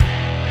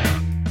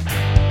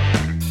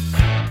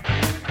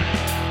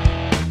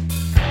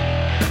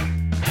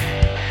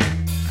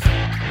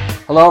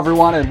Hello,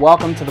 everyone, and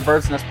welcome to the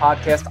Bird's Nest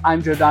Podcast.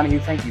 I'm Joe Donahue.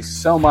 Thank you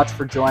so much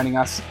for joining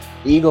us.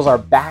 The Eagles are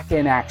back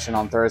in action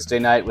on Thursday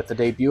night with the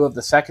debut of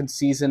the second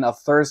season of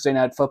Thursday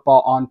Night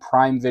Football on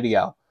Prime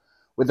Video.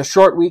 With a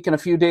short week and a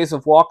few days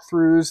of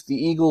walkthroughs, the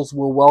Eagles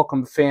will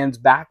welcome fans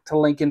back to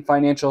Lincoln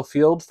Financial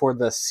Field for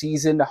the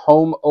season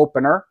home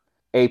opener,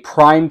 a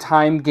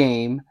primetime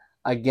game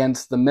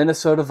against the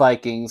Minnesota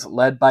Vikings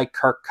led by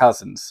Kirk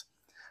Cousins.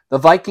 The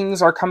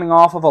Vikings are coming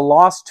off of a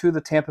loss to the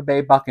Tampa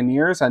Bay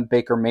Buccaneers and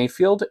Baker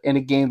Mayfield in a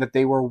game that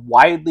they were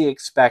widely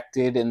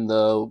expected in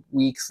the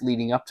weeks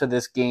leading up to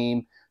this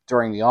game,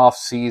 during the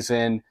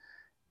offseason,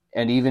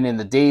 and even in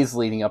the days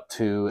leading up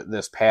to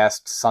this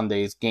past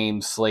Sunday's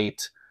game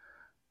slate.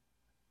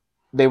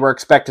 They were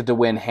expected to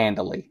win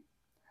handily.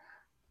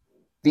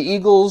 The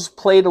Eagles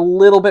played a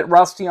little bit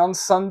rusty on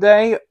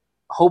Sunday.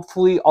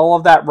 Hopefully all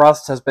of that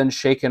rust has been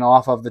shaken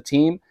off of the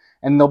team,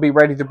 and they'll be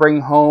ready to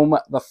bring home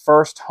the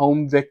first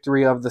home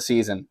victory of the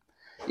season.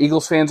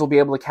 Eagles fans will be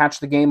able to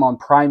catch the game on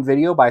Prime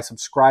Video by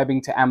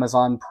subscribing to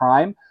Amazon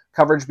Prime.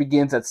 Coverage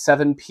begins at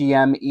 7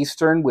 p.m.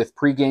 Eastern with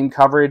pregame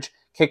coverage.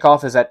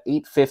 Kickoff is at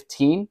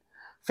 8:15.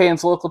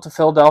 Fans local to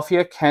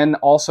Philadelphia can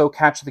also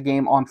catch the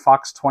game on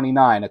Fox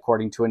 29,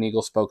 according to an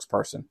Eagles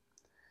spokesperson.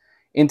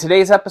 In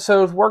today's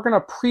episode, we're going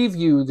to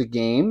preview the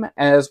game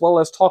as well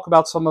as talk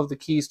about some of the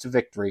keys to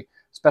victory,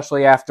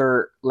 especially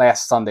after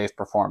last Sunday's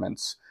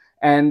performance.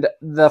 And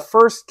the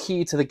first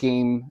key to the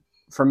game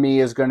for me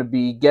is going to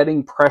be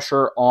getting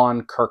pressure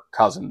on Kirk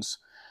Cousins.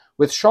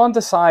 With Sean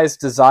Desai's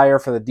desire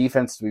for the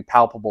defense to be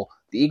palpable,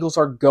 the Eagles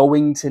are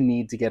going to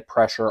need to get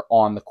pressure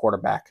on the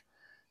quarterback.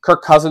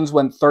 Kirk Cousins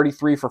went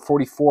 33 for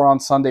 44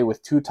 on Sunday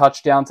with 2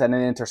 touchdowns and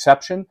an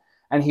interception,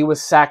 and he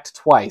was sacked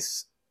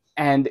twice.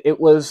 And it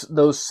was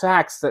those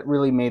sacks that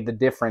really made the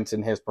difference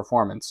in his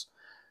performance.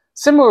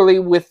 Similarly,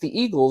 with the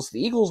Eagles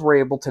were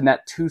able to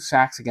net 2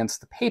 sacks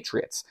against the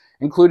Patriots,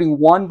 including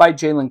one by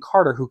Jalen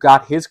Carter, who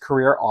got his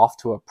career off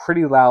to a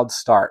pretty loud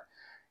start.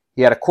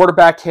 He had a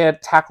quarterback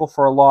hit, tackle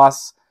for a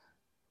loss.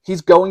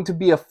 He's going to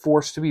be a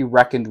force to be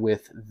reckoned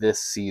with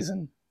this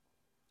season.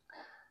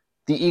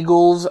 The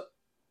Eagles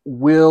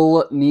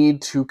will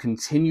need to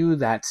continue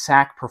that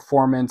sack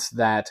performance,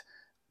 that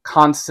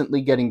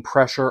constantly getting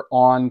pressure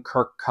on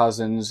Kirk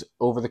Cousins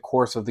over the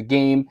course of the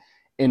game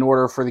in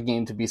order for the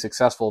game to be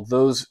successful.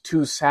 Those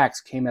 2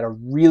 sacks came at a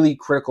really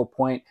critical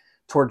point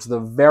towards the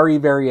very,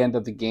 very end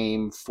of the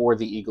game for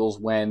the Eagles,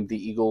 when the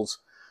Eagles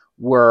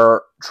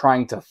were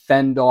trying to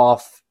fend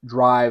off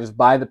drives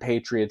by the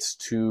Patriots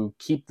to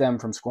keep them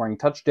from scoring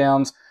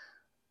touchdowns.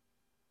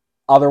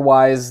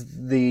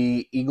 Otherwise,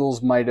 the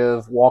Eagles might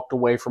have walked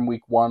away from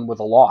week 1 with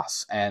a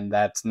loss, and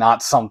that's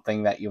not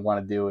something that you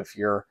want to do if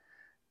you're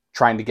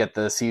trying to get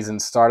the season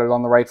started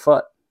on the right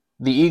foot.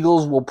 The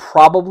Eagles will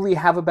probably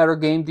have a better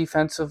game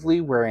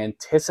defensively. We're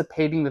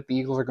anticipating that the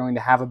Eagles are going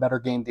to have a better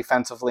game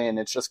defensively, and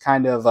it's just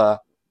kind of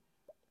a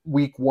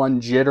week 1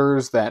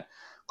 jitters that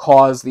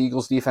cause the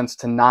Eagles defense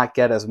to not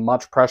get as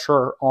much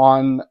pressure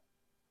on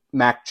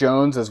Mac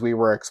Jones as we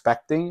were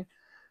expecting.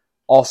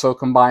 Also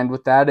combined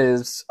with that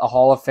is a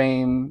Hall of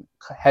Fame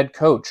head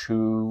coach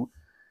who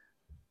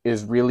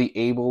is really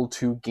able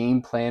to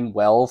game plan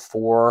well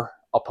for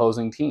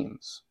opposing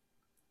teams.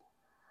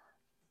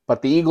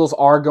 But the Eagles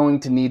are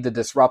going to need to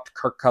disrupt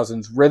Kirk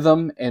Cousins'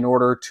 rhythm in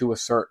order to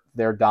assert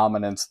their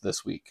dominance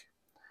this week.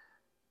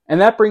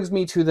 And that brings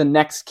me to the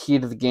next key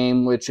to the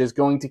game, which is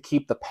going to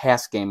keep the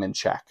pass game in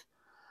check.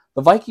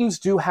 The Vikings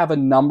do have a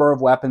number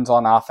of weapons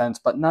on offense,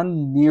 but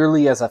none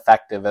nearly as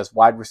effective as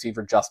wide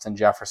receiver Justin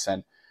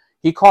Jefferson.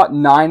 He caught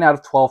 9 out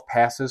of 12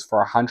 passes for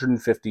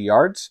 150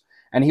 yards,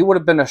 and he would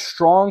have been a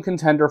strong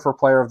contender for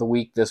Player of the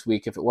Week this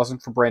week if it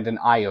wasn't for Brandon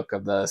Ayuk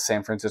of the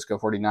San Francisco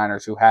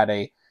 49ers, who had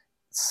a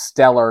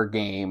stellar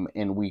game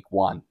in week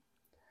 1.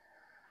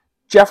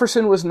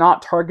 Jefferson was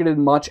not targeted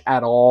much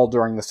at all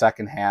during the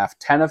second half.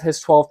 10 of his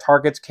 12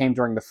 targets came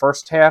during the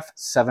first half.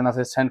 7 of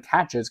his 10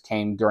 catches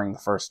came during the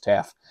first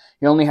half.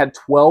 He only had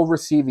 12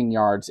 receiving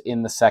yards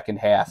in the second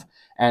half.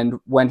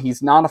 And when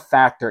he's not a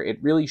factor,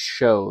 it really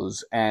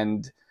shows.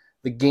 And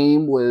the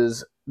game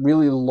was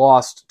really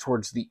lost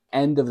towards the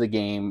end of the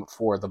game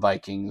for the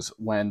Vikings,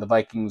 when the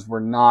Vikings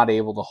were not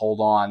able to hold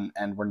on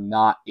and were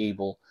not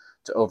able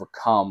to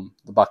overcome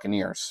the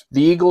Buccaneers.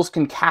 The Eagles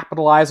can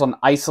capitalize on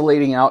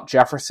isolating out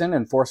Jefferson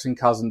and forcing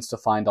Cousins to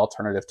find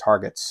alternative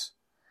targets.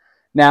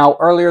 Now,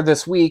 earlier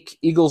this week,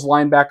 Eagles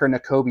linebacker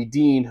Nakobe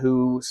Dean,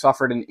 who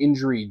suffered an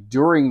injury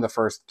during the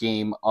first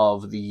game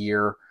of the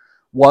year,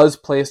 was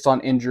placed on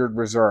injured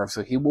reserve,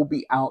 so he will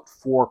be out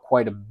for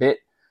quite a bit.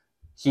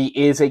 He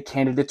is a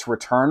candidate to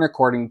return,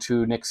 according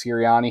to Nick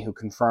Sirianni, who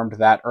confirmed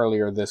that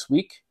earlier this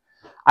week.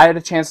 I had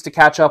a chance to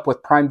catch up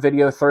with Prime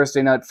Video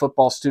Thursday Night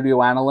Football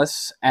studio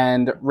analysts,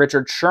 and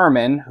Richard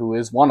Sherman, who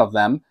is one of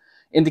them,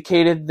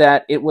 indicated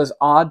that it was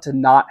odd to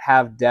not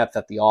have depth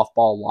at the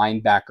off-ball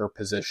linebacker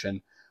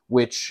position,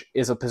 which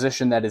is a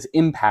position that is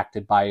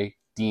impacted by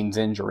Dean's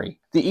injury.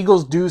 The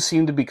Eagles do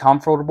seem to be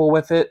comfortable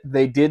with it.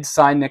 They did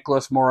sign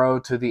Nicholas Morrow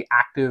to the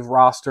active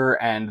roster,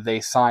 and they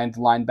signed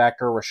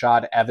linebacker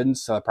Rashad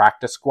Evans to the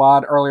practice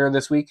squad earlier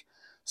this week.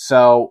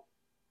 So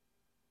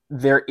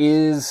there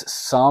is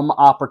some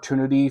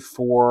opportunity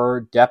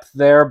for depth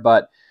there,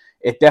 but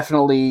it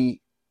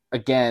definitely,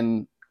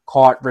 again,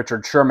 caught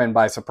Richard Sherman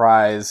by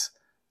surprise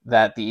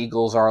that the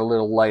Eagles are a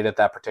little light at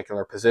that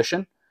particular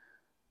position.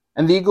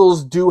 And the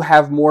Eagles do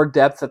have more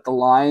depth at the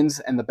lines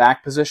and the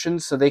back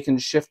positions, so they can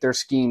shift their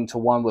scheme to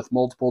one with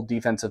multiple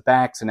defensive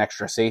backs and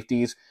extra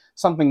safeties,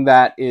 something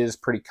that is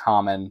pretty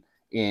common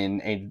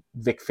in a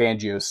Vic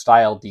Fangio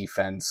style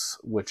defense,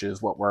 which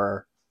is what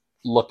we're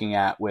looking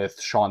at with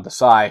Sean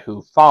Desai,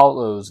 who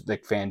follows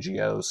Vic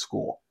Fangio's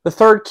school. The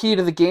third key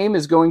to the game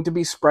is going to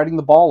be spreading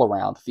the ball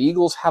around. The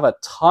Eagles have a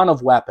ton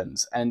of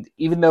weapons, and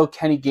even though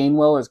Kenny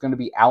Gainwell is going to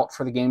be out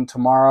for the game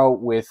tomorrow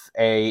with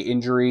an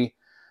injury,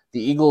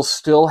 the Eagles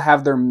still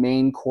have their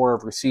main core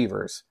of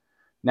receivers.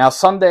 Now,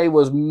 Sunday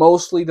was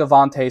mostly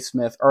Devontae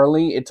Smith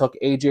early. It took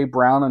A.J.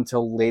 Brown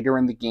until later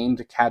in the game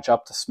to catch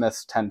up to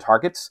Smith's 10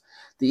 targets.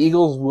 The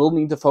Eagles will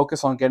need to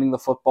focus on getting the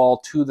football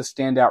to the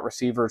standout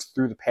receivers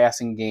through the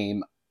passing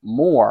game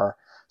more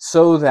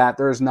so that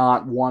there's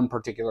not one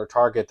particular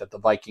target that the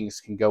Vikings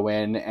can go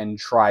in and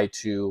try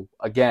to,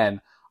 again,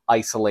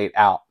 isolate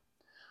out.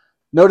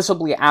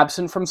 Noticeably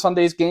absent from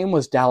Sunday's game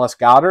was Dallas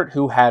Goedert,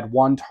 who had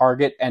 1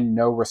 target and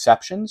no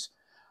receptions.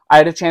 I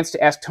had a chance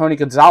to ask Tony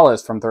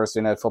Gonzalez from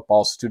Thursday Night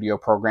Football's studio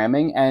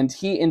programming, and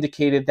he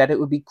indicated that it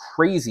would be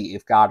crazy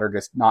if Goedert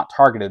is not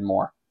targeted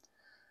more.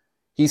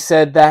 He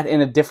said that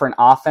in a different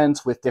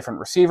offense with different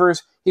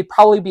receivers, he'd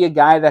probably be a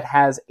guy that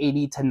has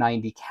 80 to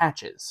 90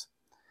 catches.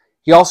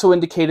 He also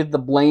indicated the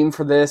blame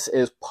for this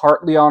is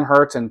partly on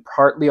Hurts and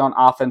partly on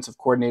offensive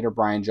coordinator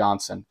Brian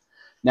Johnson.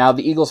 Now,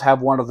 the Eagles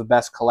have one of the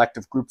best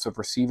collective groups of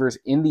receivers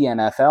in the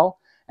NFL,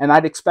 and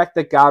I'd expect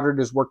that Goedert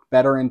has worked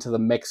better into the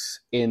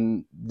mix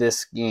in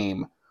this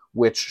game,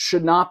 which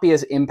should not be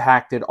as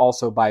impacted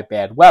also by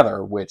bad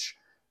weather, which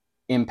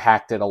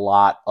impacted a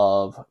lot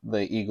of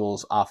the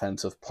Eagles'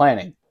 offensive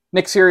planning.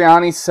 Nick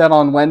Sirianni said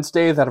on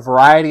Wednesday that a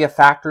variety of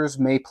factors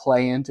may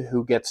play into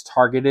who gets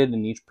targeted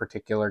in each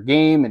particular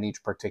game and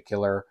each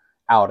particular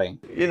outing.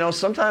 You know,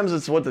 sometimes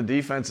it's what the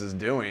defense is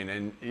doing,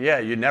 and yeah,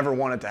 you never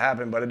want it to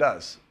happen, but it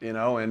does. You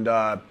know, and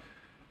I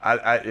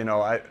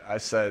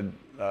said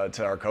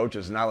to our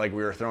coaches, not like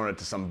we were throwing it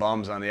to some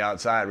bums on the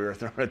outside. We were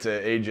throwing it to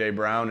A.J.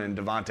 Brown and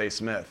Devontae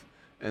Smith,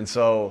 and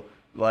so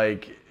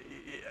like,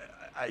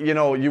 you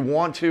know, you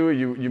want to,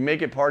 you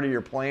make it part of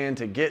your plan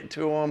to get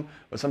to them,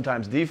 but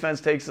sometimes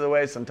defense takes it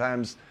away.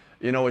 Sometimes,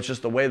 you know, it's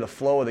just the way the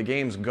flow of the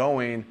game's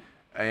going,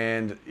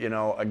 and you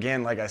know,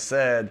 again, like I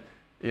said.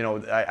 You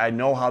know, I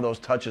know how those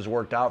touches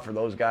worked out for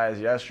those guys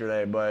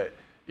yesterday, but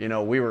you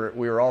know, we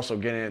were also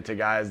getting it to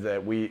guys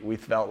that we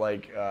felt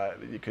like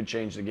could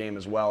change the game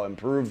as well, and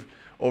prove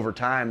over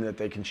time that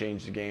they can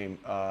change the game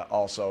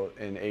also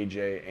in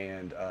AJ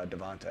and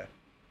Devontae.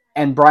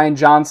 And Brian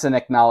Johnson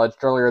acknowledged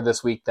earlier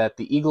this week that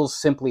the Eagles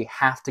simply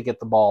have to get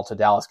the ball to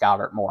Dallas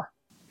Goedert more.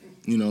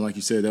 You know, like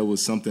you said, that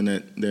was something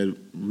that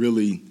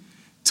really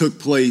took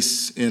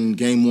place in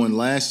Game 1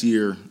 last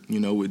year, you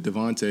know, with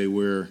Devontae,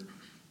 where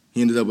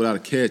he ended up without a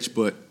catch,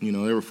 but, you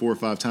know, there were 4 or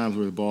 5 times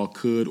where the ball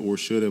could or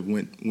should have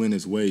went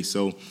his way.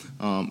 So,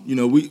 you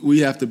know,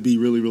 we have to be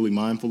really, really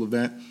mindful of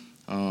that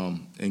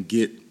and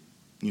get,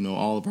 you know,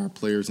 all of our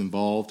players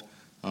involved.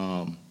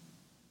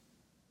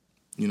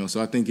 You know, so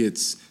I think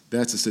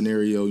that's a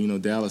scenario. You know,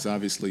 Dallas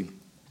obviously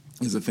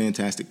is a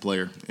fantastic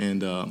player,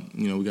 and,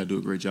 you know, we got to do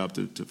a great job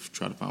to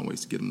try to find ways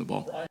to get him the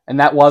ball. And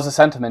that was a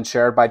sentiment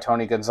shared by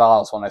Tony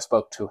Gonzalez when I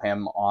spoke to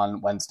him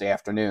on Wednesday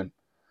afternoon.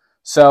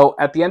 So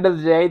at the end of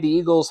the day, the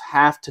Eagles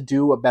have to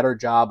do a better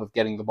job of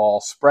getting the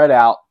ball spread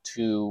out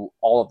to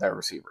all of their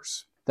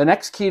receivers. The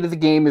next key to the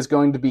game is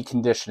going to be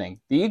conditioning.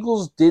 The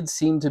Eagles did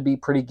seem to be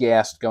pretty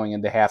gassed going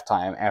into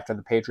halftime after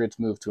the Patriots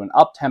moved to an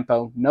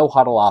up-tempo,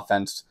 no-huddle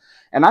offense,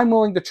 and I'm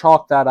willing to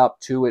chalk that up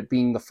to it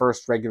being the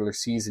first regular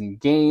season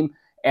game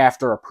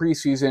after a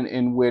preseason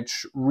in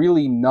which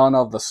really none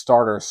of the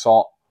starters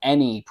saw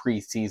any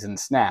preseason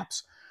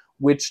snaps,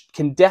 which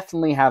can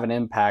definitely have an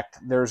impact.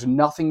 There's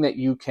nothing that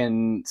you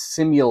can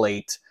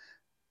simulate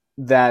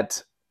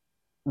that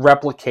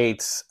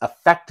replicates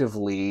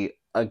effectively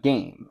a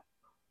game.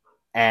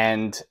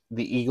 And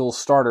the Eagles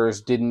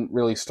starters didn't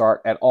really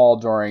start at all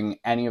during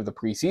any of the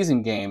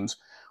preseason games,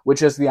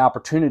 which is the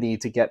opportunity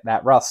to get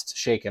that rust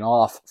shaken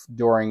off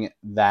during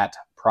that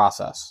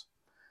process.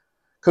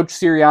 Coach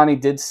Sirianni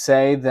did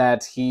say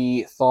that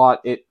he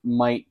thought it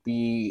might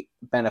be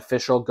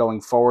beneficial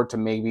going forward to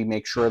maybe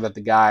make sure that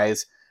the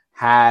guys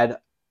had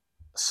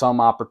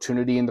some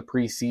opportunity in the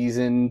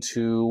preseason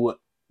to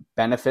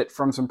benefit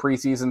from some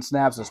preseason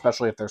snaps,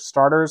 especially if they're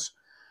starters.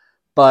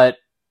 But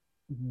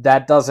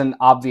that doesn't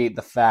obviate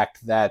the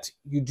fact that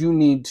you do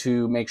need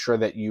to make sure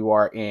that you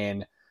are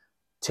in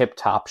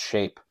tip-top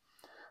shape.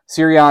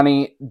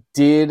 Sirianni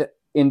did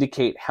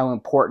indicate how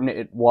important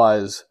it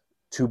was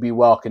to be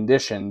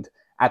well-conditioned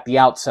at the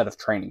outset of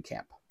training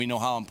camp. We know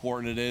how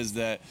important it is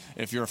that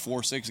if you're a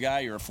 4-6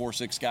 guy, you're a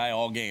 4-6 guy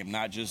all game,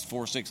 not just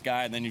 4-6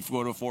 guy, and then you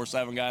go to a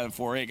 4-7 guy, and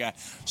 4-8 guy.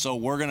 So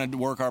we're going to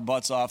work our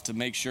butts off to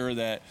make sure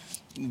that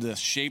the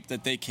shape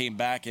that they came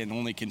back in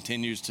only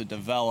continues to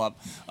develop,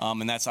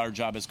 and that's our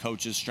job as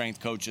coaches, strength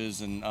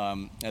coaches, and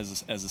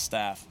as a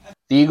staff.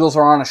 The Eagles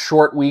are on a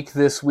short week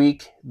this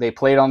week. They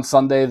played on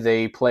Sunday.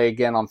 They play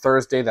again on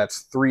Thursday. That's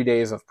 3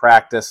 days of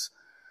practice.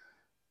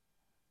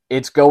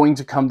 It's going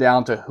to come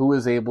down to who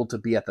is able to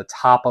be at the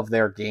top of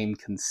their game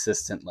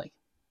consistently.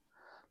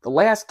 The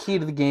last key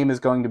to the game is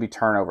going to be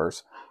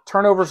turnovers.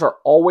 Turnovers are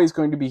always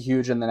going to be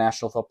huge in the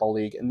National Football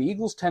League, and the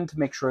Eagles tend to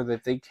make sure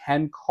that they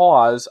can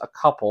cause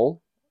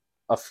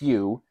a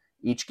few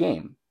each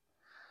game.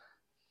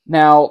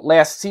 Now,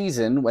 last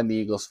season, when the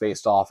Eagles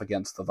faced off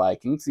against the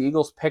Vikings, the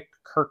Eagles picked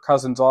Kirk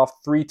Cousins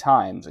off 3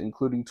 times,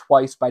 including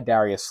twice by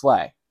Darius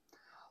Slay.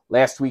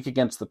 Last week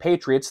against the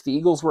Patriots, the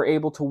Eagles were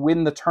able to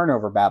win the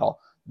turnover battle.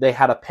 They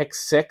had a pick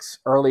 6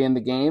 early in the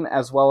game,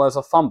 as well as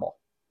a fumble.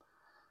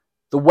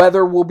 The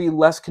weather will be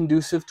less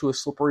conducive to a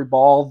slippery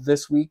ball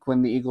this week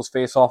when the Eagles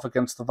face off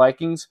against the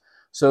Vikings,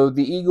 so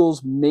the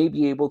Eagles may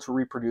be able to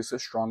reproduce a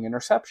strong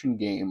interception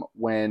game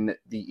when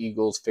the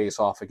Eagles face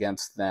off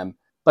against them.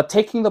 But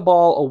taking the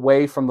ball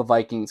away from the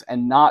Vikings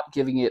and not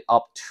giving it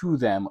up to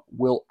them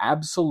will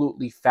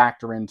absolutely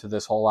factor into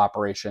this whole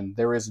operation.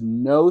 There is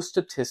no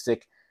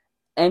statistic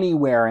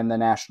anywhere in the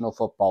National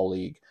Football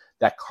League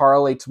that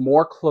correlates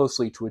more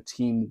closely to a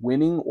team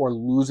winning or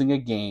losing a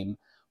game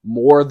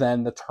more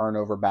than the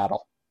turnover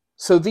battle.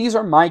 So these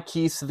are my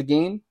keys to the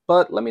game,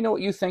 but let me know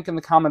what you think in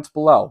the comments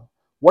below.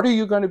 What are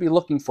you going to be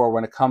looking for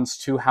when it comes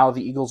to how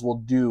the Eagles will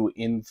do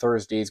in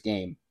Thursday's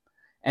game?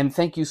 And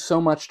thank you so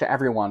much to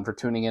everyone for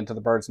tuning into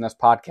the Bird's Nest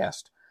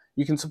Podcast.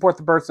 You can support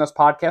the Bird's Nest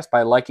Podcast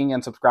by liking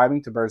and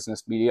subscribing to Bird's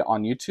Nest Media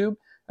on YouTube,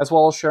 as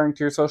well as sharing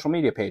to your social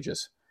media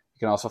pages.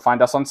 You can also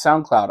find us on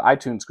SoundCloud,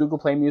 iTunes, Google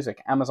Play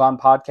Music, Amazon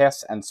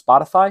Podcasts, and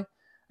Spotify.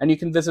 And you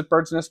can visit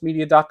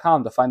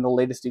birdsnestmedia.com to find the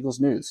latest Eagles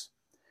news.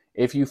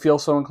 If you feel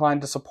so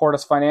inclined to support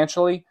us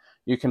financially,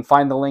 you can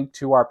find the link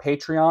to our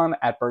Patreon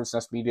at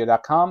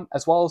birdsnestmedia.com,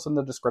 as well as in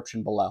the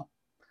description below.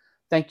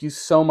 Thank you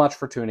so much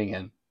for tuning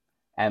in,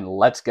 and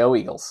let's go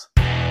Eagles!